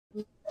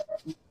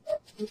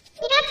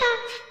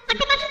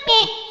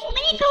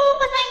りがとう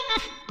ございま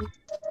す。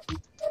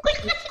お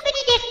久しぶり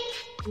です。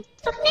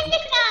突然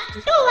ですが、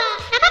今日は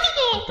生身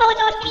で登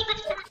場していま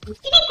した。以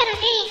前から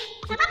ね、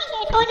生身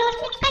で登場し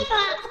てみたいと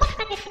は思っ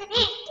てたんですけどね、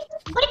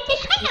これって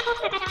シャイなも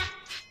んだから、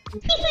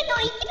皮膚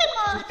の一部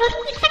も露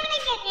出したくない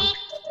んだよね。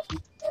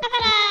だか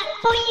ら、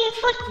こういう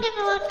コスチュ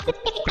ームを作っ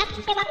てみたっ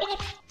てわけで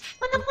す。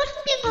このコス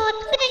チューム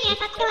を作るにあ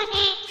たっては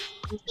ね、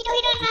いろ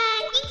いろな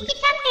人気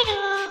チャンネ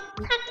ル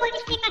を参考に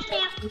していまし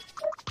たよ。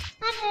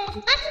まず、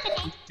マスク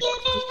ね。有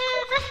名な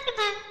マスク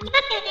マンいま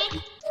すよね。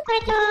こ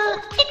れと、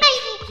世界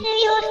に通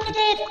用す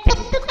るポ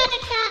ップカル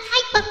チャーア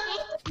イコン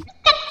ね。ピ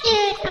カチ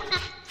ュウとか、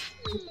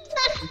マ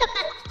スと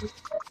か、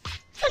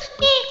そし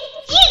て、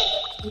銃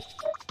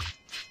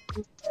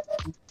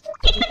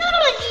テクノ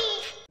ロジ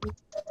ー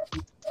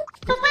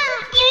とまあ、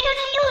いろいろ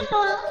な要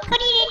素を取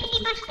り入れて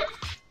みました。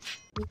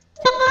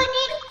そこをね、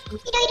い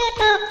ろいろ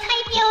と改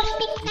良し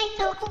ていきたい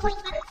と思いま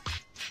す。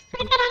そ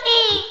れからね、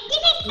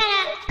以前か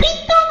らクイー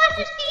ントーマ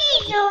スシ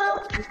リーズを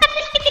復活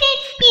してくれ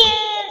っていう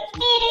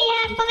メール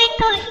やコメン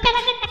トをいた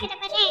だくんだけど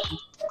もね、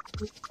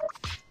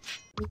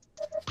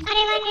あ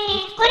れは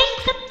ね、俺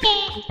にとって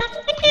バッ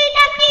クトゥー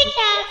ザフュー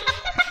チャー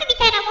3部作み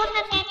たいなもん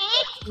なんだよね。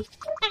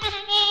だから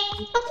ね、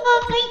今後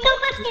クイーント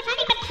ーマスで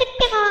何か作っ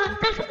ても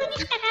画速に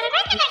しかならな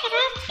いんじゃないか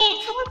なって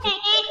思うんだ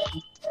よ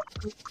ね。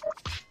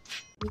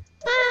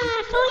ま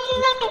あ、そうい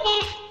うわけ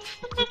で、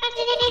こんな感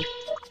じでね、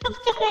ちょく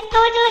ちょく登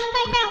場し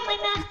たいと思い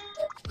ます。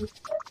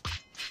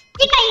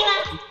次回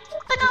は、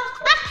この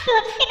マスク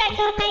をつけた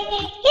状態でゲ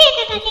ー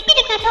ムができ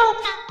るかどう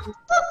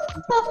か